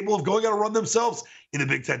said, they're capable of going out and run themselves in the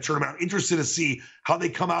Big Ten tournament. I'm interested to see how they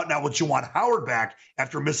come out now with Juwan Howard back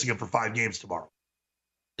after missing him for 5 games tomorrow.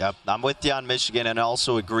 Yep, I'm with you on Michigan, and I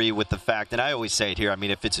also agree with the fact, and I always say it here,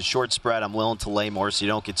 if it's a short spread, I'm willing to lay more so you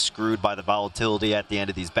don't get screwed by the volatility at the end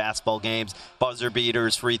of these basketball games, buzzer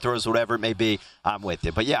beaters, free throws, whatever it may be. I'm with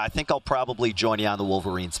you. But, yeah, I think I'll probably join you on the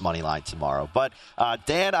Wolverines money line tomorrow. But,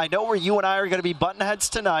 Dan, I know where you and I are going to be button heads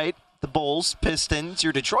tonight. The Bulls, Pistons,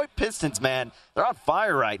 your Detroit Pistons, man, they're on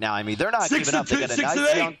fire right now. They're not giving up. They got a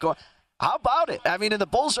nice young core. How about it? And the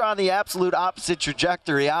Bulls are on the absolute opposite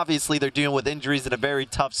trajectory. Obviously, they're dealing with injuries and a very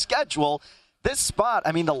tough schedule. This spot,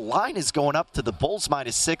 the line is going up to the Bulls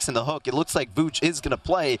 -6 in the hook. It looks like Vooch is going to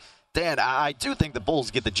play. Dan, I do think the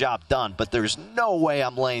Bulls get the job done, but there's no way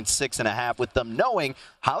I'm laying 6.5 with them, knowing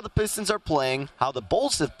how the Pistons are playing, how the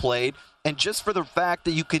Bulls have played, and just for the fact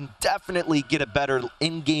that you can definitely get a better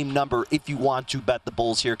in-game number if you want to bet the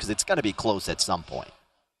Bulls here, because it's going to be close at some point.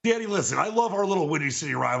 Danny, listen, I love our little Windy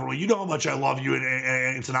City rivalry. You know how much I love you,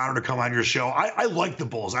 and it's an honor to come on your show. I like the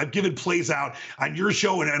Bulls. I've given plays out on your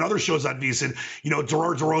show and other shows on VSiN.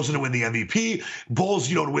 DeMar DeRozan to win the MVP, Bulls,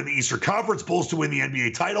 to win the Eastern Conference, Bulls to win the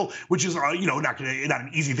NBA title, which is, not an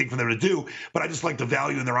easy thing for them to do. But I just like the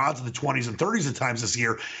value in their odds in the 20s and 30s at times this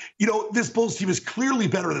year. This Bulls team is clearly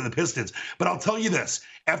better than the Pistons. But I'll tell you this.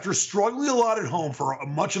 After struggling a lot at home for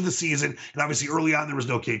much of the season, and obviously early on there was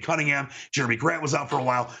no Cade Cunningham, Jeremy Grant was out for a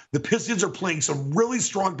while, the Pistons are playing some really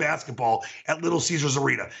strong basketball at Little Caesars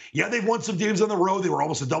Arena. Yeah, they've won some games on the road. They were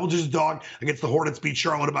almost a double-digit dog against the Hornets, beat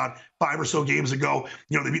Charlotte about 5 or so games ago.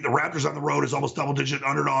 They beat the Raptors on the road as almost double-digit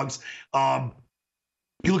underdogs.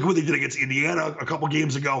 You look at what they did against Indiana a couple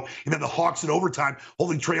games ago, and then the Hawks in overtime,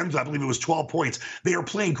 holding Trae Young, I believe it was 12 points. They are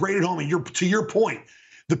playing great at home, and to your point,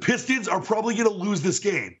 the Pistons are probably going to lose this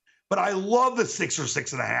game. But I love the 6 or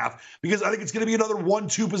 6.5 because I think it's going to be another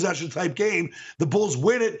 1-2 possession type game. The Bulls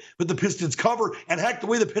win it, but the Pistons cover. And heck, the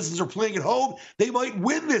way the Pistons are playing at home, they might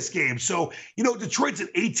win this game. So, Detroit's an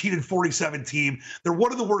 18-47 team. They're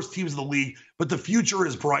one of the worst teams in the league, but the future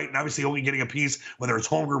is bright. And obviously only getting a piece, whether it's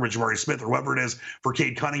Holmgren or Jabari Smith or whoever it is for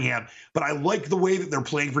Cade Cunningham. But I like the way that they're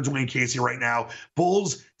playing for Dwayne Casey right now.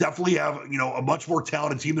 Bulls definitely have, a much more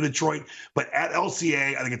talented team than Detroit. But at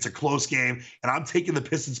LCA, I think it's a close game. And I'm taking the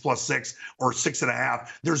Pistons +6 or 6.5.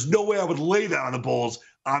 There's no way I would lay that on the Bulls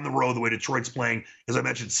on the road the way Detroit's playing. As I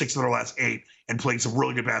mentioned, 6 of their last 8 and playing some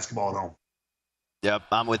really good basketball at home. Yep,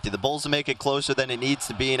 I'm with you. The Bulls will make it closer than it needs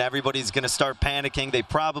to be, and everybody's going to start panicking. They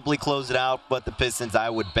probably close it out, but the Pistons,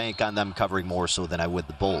 I would bank on them covering more so than I would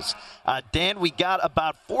the Bulls. Dan, we got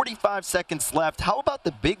about 45 seconds left. How about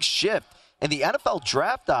the big shift in the NFL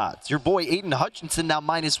draft odds? Your boy Aiden Hutchinson now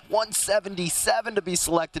 -177 to be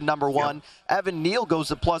selected number 1. Yep. Evan Neal goes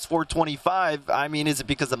to +425. Is it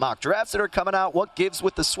because of mock drafts that are coming out? What gives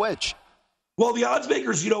with the switch? Well, the odds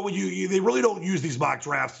makers, when they really don't use these mock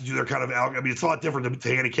drafts to do their kind of, it's a lot different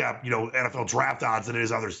to handicap, NFL draft odds than it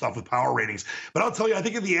is other stuff with power ratings. But I'll tell you, I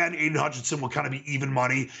think in the end, Aiden Hutchinson will kind of be even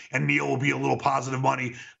money, and Neal will be a little positive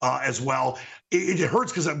money as well. It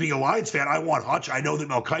hurts because I'm being a Lions fan. I want Hutch. I know that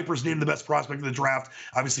Mel Kiper's named the best prospect in the draft.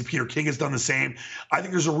 Obviously, Peter King has done the same. I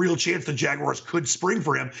think there's a real chance the Jaguars could spring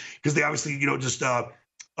for him because they obviously,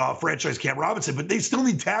 franchise Cam Robinson, but they still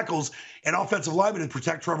need tackles and offensive linemen to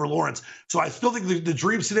protect Trevor Lawrence. So I still think the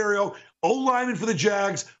dream scenario, O-lineman for the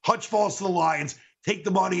Jags, Hutch falls to the Lions, take the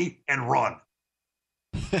money and run.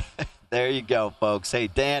 There you go, folks. Hey,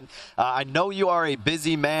 Dan, I know you are a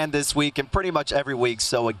busy man this week and pretty much every week.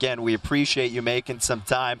 So, again, we appreciate you making some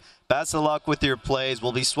time. Best of luck with your plays.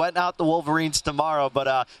 We'll be sweating out the Wolverines tomorrow,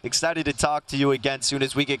 but excited to talk to you again soon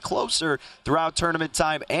as we get closer throughout tournament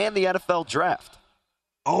time and the NFL draft.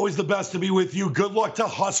 Always the best to be with you. Good luck to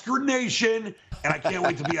Husker Nation. And I can't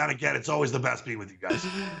wait to be on again. It's always the best being with you guys.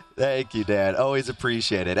 Thank you, Dan. Always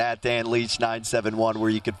appreciate it. At Dan Leach 971,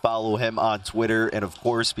 where you can follow him on Twitter. And, of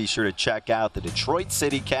course, be sure to check out the Detroit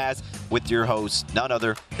City Cast with your host, none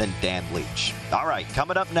other than Dan Leach. All right,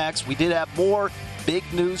 coming up next, we did have more big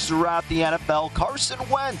news throughout the NFL. Carson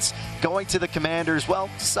Wentz going to the Commanders. Well,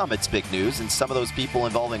 some it's big news, and some of those people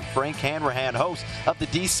involving Frank Hanrahan, host of the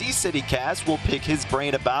DC City Cast, will pick his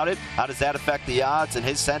brain about it. How does that affect the odds and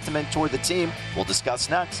his sentiment toward the team? We'll discuss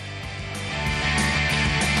next.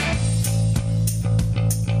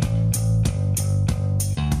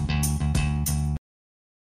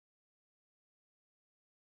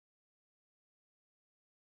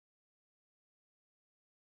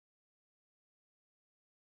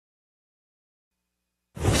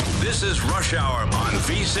 This is Rush Hour on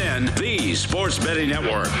VSiN, the Sports Betting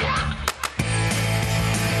Network.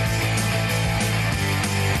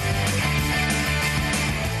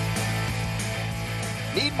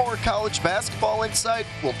 Need more college basketball insight?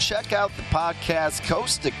 Well, check out the podcast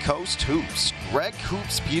Coast to Coast Hoops. Greg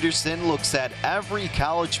Hoops Peterson looks at every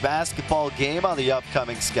college basketball game on the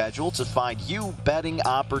upcoming schedule to find you betting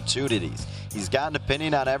opportunities. He's got an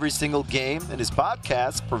opinion on every single game, and his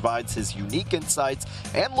podcast provides his unique insights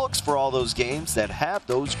and looks for all those games that have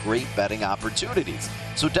those great betting opportunities.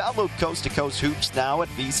 So download Coast to Coast Hoops now at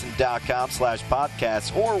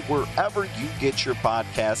VSiN.com/podcasts or wherever you get your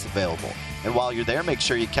podcasts available. And while you're there, make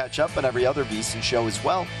sure you catch up on every other VSiN show as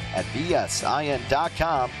well at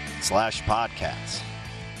VSIN.com/podcasts.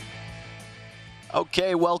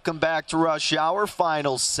 Okay, welcome back to Rush Hour,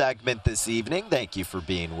 final segment this evening. Thank you for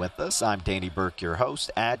being with us. I'm Danny Burke, your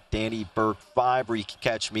host, at DannyBurke5, where you can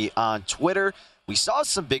catch me on Twitter. We saw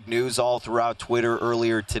some big news all throughout Twitter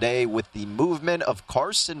earlier today with the movement of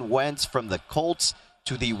Carson Wentz from the Colts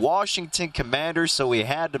to the Washington Commanders, so we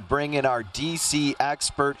had to bring in our DC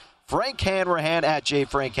expert, Frank Hanrahan, at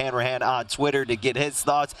JFrankHanrahan on Twitter, to get his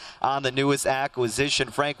thoughts on the newest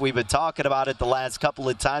acquisition. Frank, we've been talking about it the last couple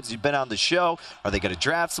of times you've been on the show. Are they going to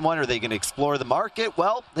draft someone? Are they going to explore the market?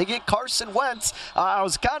 Well, they get Carson Wentz. I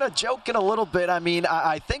was kind of joking a little bit. I mean,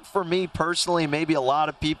 I think for me personally, maybe a lot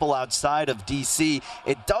of people outside of D.C.,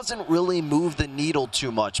 it doesn't really move the needle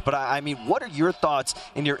too much. But, I mean, what are your thoughts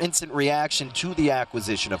and your instant reaction to the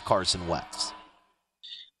acquisition of Carson Wentz?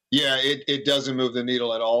 Yeah, it doesn't move the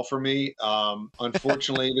needle at all for me.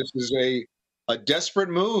 Unfortunately, this is a desperate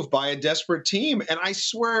move by a desperate team. And I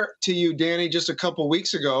swear to you, Danny, just a couple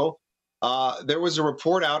weeks ago, there was a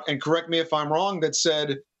report out, and correct me if I'm wrong, that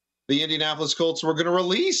said the Indianapolis Colts were going to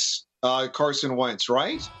release Carson Wentz,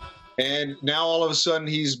 right? And now all of a sudden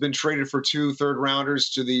he's been traded for 2 third-rounders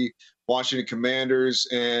to the Washington Commanders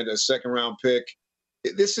and a second-round pick.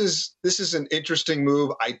 This is an interesting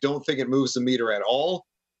move. I don't think it moves the meter at all.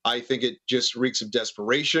 I think it just reeks of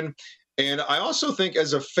desperation. And I also think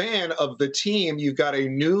as a fan of the team, you've got a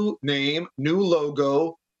new name, new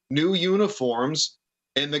logo, new uniforms,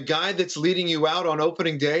 and the guy that's leading you out on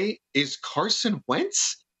opening day is Carson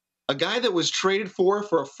Wentz, a guy that was traded for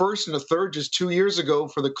a first and a third just 2 years ago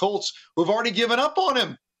for the Colts, who've already given up on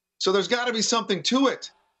him. So there's got to be something to it.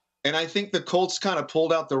 And I think the Colts kind of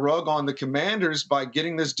pulled out the rug on the Commanders by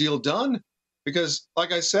getting this deal done. Because,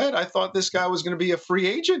 like I said, I thought this guy was going to be a free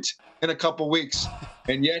agent in a couple weeks.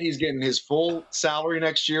 And yet he's getting his full salary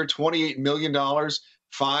next year, $28 million,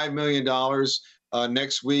 $5 million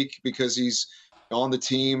next week because he's on the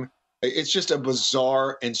team. It's just a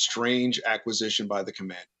bizarre and strange acquisition by the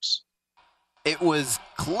Commanders. It was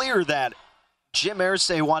clear that Jim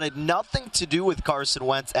Irsay wanted nothing to do with Carson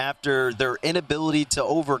Wentz after their inability to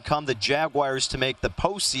overcome the Jaguars to make the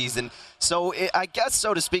postseason. So I guess,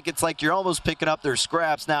 so to speak, it's like you're almost picking up their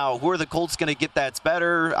scraps. Now, who are the Colts going to get that's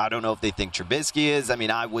better? I don't know if they think Trubisky is. I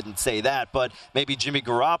mean, I wouldn't say that, but maybe Jimmy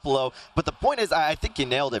Garoppolo. But the point is, I think you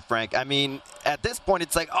nailed it, Frank. I mean, at this point,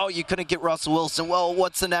 it's like, oh, you couldn't get Russell Wilson. Well,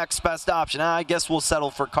 what's the next best option? I guess we'll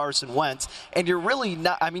settle for Carson Wentz. And you're really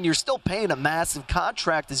not, I mean, you're still paying a massive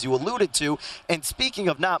contract, as you alluded to. And speaking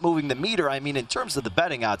of not moving the meter, I mean, in terms of the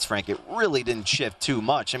betting odds, Frank, it really didn't shift too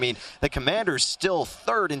much. I mean, the Commanders still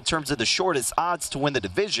third in terms of the shortest odds to win the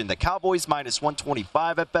division. The Cowboys minus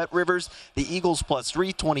 125 at BetRivers, the Eagles plus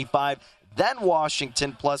 325, then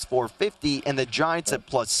Washington plus 450, and the Giants at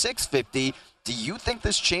plus 650. Do you think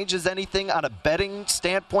this changes anything on a betting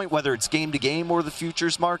standpoint, whether it's game to game or the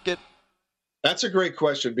futures market? That's a great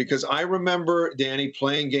question, because I remember, Danny,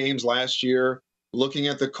 playing games last year, looking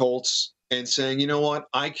at the Colts and saying, you know what,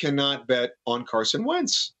 I cannot bet on Carson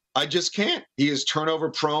Wentz. I just can't. He is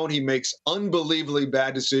turnover prone. He makes unbelievably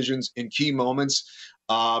bad decisions in key moments.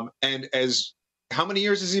 And as how many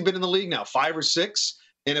years has he been in the league now? 5 or 6?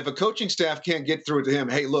 And if a coaching staff can't get through it to him,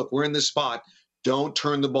 hey, look, we're in this spot. Don't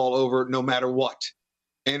turn the ball over no matter what.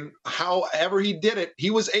 And however he did it,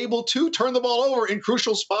 he was able to turn the ball over in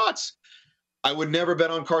crucial spots. I would never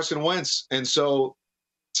bet on Carson Wentz. And so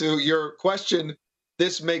to your question,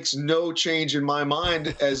 this makes no change in my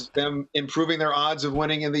mind as them improving their odds of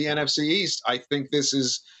winning in the NFC East. I think this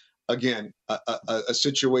is, again, a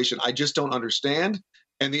situation I just don't understand.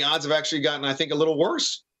 And the odds have actually gotten, I think, a little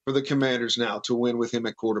worse for the Commanders now to win with him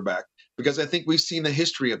at quarterback, because I think we've seen the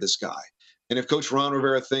history of this guy. And if Coach Ron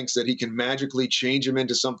Rivera thinks that he can magically change him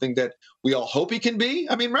into something that we all hope he can be,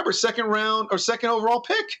 I mean, remember, second round or second overall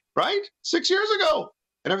pick, right? 6 years ago.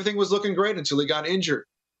 And everything was looking great until he got injured.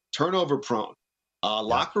 Turnover prone.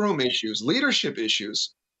 Locker room issues, leadership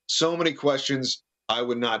issues, so many questions. I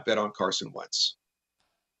would not bet on Carson Wentz.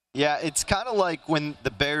 Yeah, it's kind of like when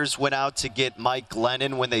the Bears went out to get Mike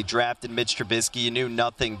Glennon when they drafted Mitch Trubisky. You knew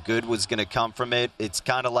nothing good was going to come from it. It's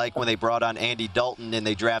kind of like when they brought on Andy Dalton and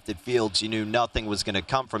they drafted Fields. You knew nothing was going to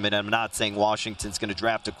come from it. I'm not saying Washington's going to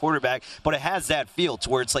draft a quarterback, but it has that feel to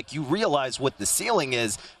where it's like you realize what the ceiling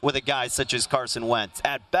is with a guy such as Carson Wentz.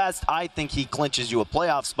 At best, I think he clinches you a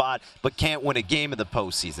playoff spot, but can't win a game in the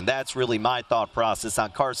postseason. That's really my thought process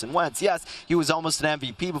on Carson Wentz. Yes, he was almost an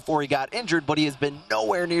MVP before he got injured, but he has been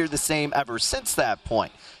nowhere near the same ever since that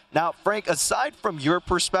point. Now, Frank, aside from your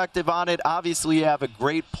perspective on it, obviously you have a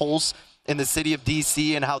great pulse in the city of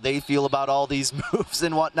D.C. and how they feel about all these moves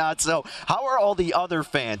and whatnot. So how are all the other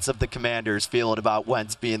fans of the Commanders feeling about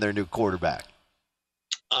Wentz being their new quarterback?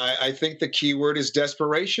 I think the key word is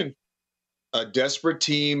desperation. A desperate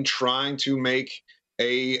team trying to make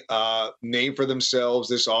a name for themselves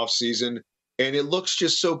this offseason. And it looks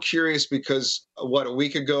just so curious because, a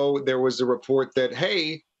week ago, there was a report that,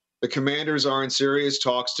 hey, the Commanders are in serious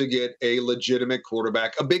talks to get a legitimate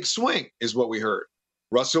quarterback. A big swing is what we heard.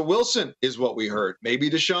 Russell Wilson is what we heard. Maybe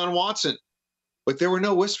Deshaun Watson. But there were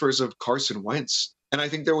no whispers of Carson Wentz. And I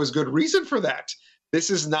think there was good reason for that.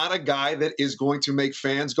 This is not a guy that is going to make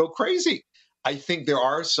fans go crazy. I think there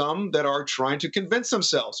are some that are trying to convince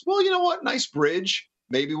themselves, well, you know what? Nice bridge.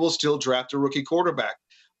 Maybe we'll still draft a rookie quarterback.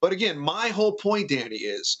 But again, my whole point, Danny,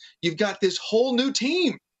 is you've got this whole new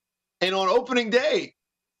team. And on opening day,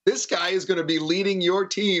 this guy is going to be leading your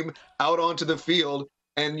team out onto the field,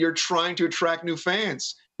 and you're trying to attract new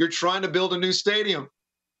fans. You're trying to build a new stadium.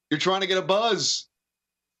 You're trying to get a buzz.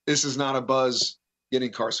 This is not a buzz getting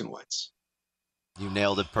Carson Wentz. You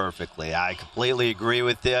nailed it perfectly. I completely agree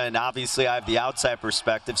with you, and obviously I have the outside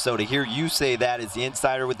perspective, so to hear you say that as the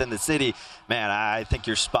insider within the city, man, I think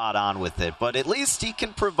you're spot on with it. But at least he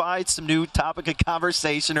can provide some new topic of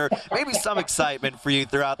conversation or maybe some excitement for you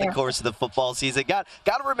throughout the course of the football season. Got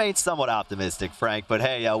to remain somewhat optimistic, Frank. But,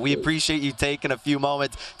 hey, we appreciate you taking a few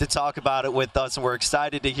moments to talk about it with us, and we're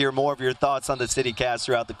excited to hear more of your thoughts on the CityCast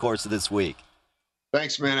throughout the course of this week.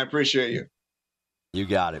 Thanks, man. I appreciate you. You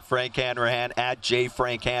got it. Frank Hanrahan at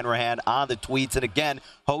JFrankHanrahan on the tweets. And again,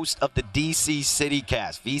 host of the DC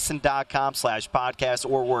CityCast, VSiN.com/podcast,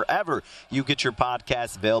 or wherever you get your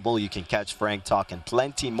podcasts available. You can catch Frank talking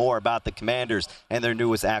plenty more about the Commanders and their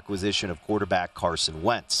newest acquisition of quarterback Carson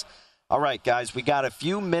Wentz. All right, guys, we got a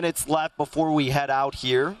few minutes left before we head out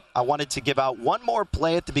here. I wanted to give out one more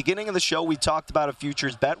play. At the beginning of the show, we talked about a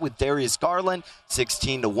futures bet with Darius Garland,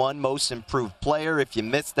 16-1 most improved player. If you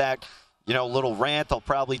missed that, little rant, I'll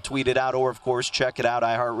probably tweet it out, or, of course, check it out,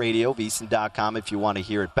 iHeartRadio, VSiN.com, if you want to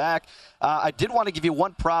hear it back. I did want to give you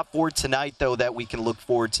one prop for tonight, though, that we can look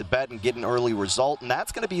forward to bet and get an early result, and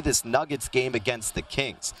that's going to be this Nuggets game against the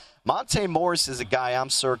Kings. Monte Morris is a guy I'm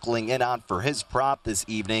circling in on for his prop this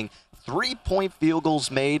evening. 3-point field goals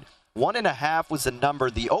made 1.5 was the number.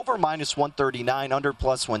 The over -139, under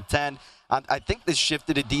 +110. I think this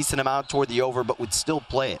shifted a decent amount toward the over, but would still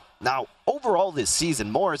play it. Now, overall this season,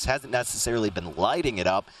 Morris hasn't necessarily been lighting it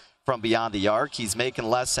up from beyond the arc. He's making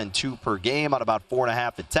less than 2 per game on about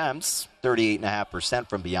 4.5 attempts, 38.5%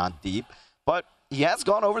 from beyond deep. But he has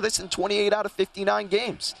gone over this in 28 out of 59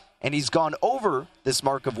 games. And he's gone over this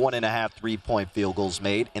mark of 1.5 3-point field goals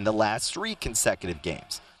made in the last 3 consecutive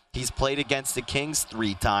games. He's played against the Kings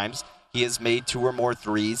 3 times. He has made 2 or more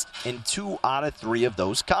threes in 2 out of 3 of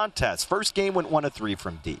those contests. First game went 1 of 3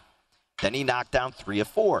 from deep. Then he knocked down 3 of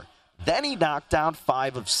 4. Then he knocked down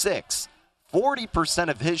 5 of 6. 40%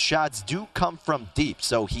 of his shots do come from deep,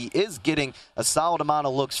 so he is getting a solid amount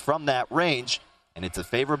of looks from that range, and it's a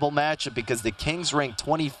favorable matchup because the Kings rank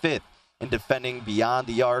 25th in defending beyond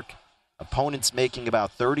the arc. Opponents making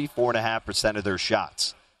about 34.5% of their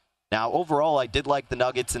shots. Now, overall, I did like the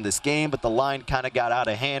Nuggets in this game, but the line kind of got out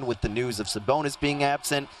of hand with the news of Sabonis being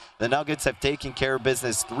absent. The Nuggets have taken care of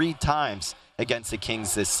business 3 times against the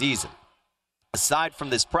Kings this season. Aside from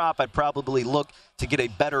this prop, I'd probably look to get a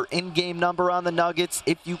better in-game number on the Nuggets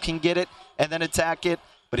if you can get it and then attack it.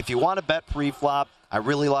 But if you want to bet pre-flop, I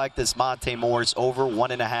really like this Monte Morris over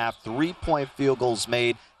 1.5 3-point field goals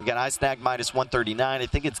made. Again, I snagged -139. I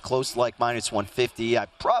think it's close to like -150. I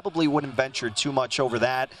probably wouldn't venture too much over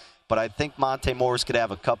that, but I think Monte Morris could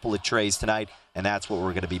have a couple of trays tonight, and that's what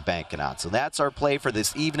we're going to be banking on. So that's our play for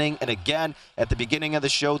this evening. And again, at the beginning of the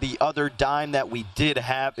show, the other dime that we did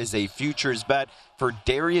have is a futures bet for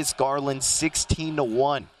Darius Garland,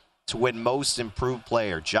 16-1 to win Most Improved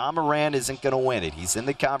Player. Ja Morant isn't going to win it. He's in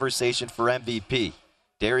the conversation for MVP.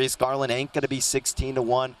 Darius Garland ain't going to be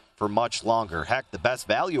 16-1 for much longer. Heck, the best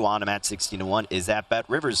value on him at 16-1 is at Bet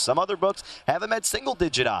Rivers. Some other books have him at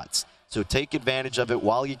single-digit odds. So take advantage of it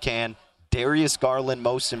while you can. Darius Garland,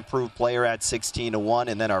 Most Improved Player at 16-1.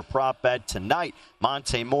 And then our prop bet tonight,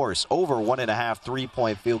 Monte Morris, over 1.5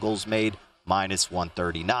 3-point field goals made,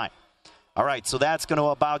 -139. All right, so that's going to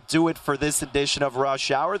about do it for this edition of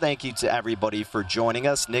Rush Hour. Thank you to everybody for joining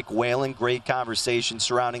us. Nick Whalen, great conversation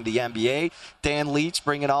surrounding the NBA. Dan Leach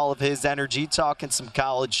bringing all of his energy, talking some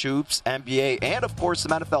college hoops, NBA, and, of course,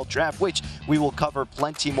 some NFL draft, which we will cover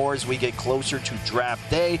plenty more as we get closer to draft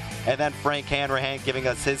day. And then Frank Hanrahan giving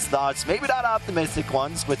us his thoughts, maybe not optimistic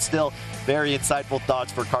ones, but still very insightful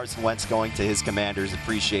thoughts for Carson Wentz going to his Commanders.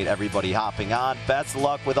 Appreciate everybody hopping on. Best of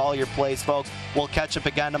luck with all your plays, folks. We'll catch up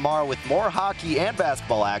again tomorrow with more hockey and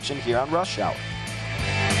basketball action here on Rush Hour.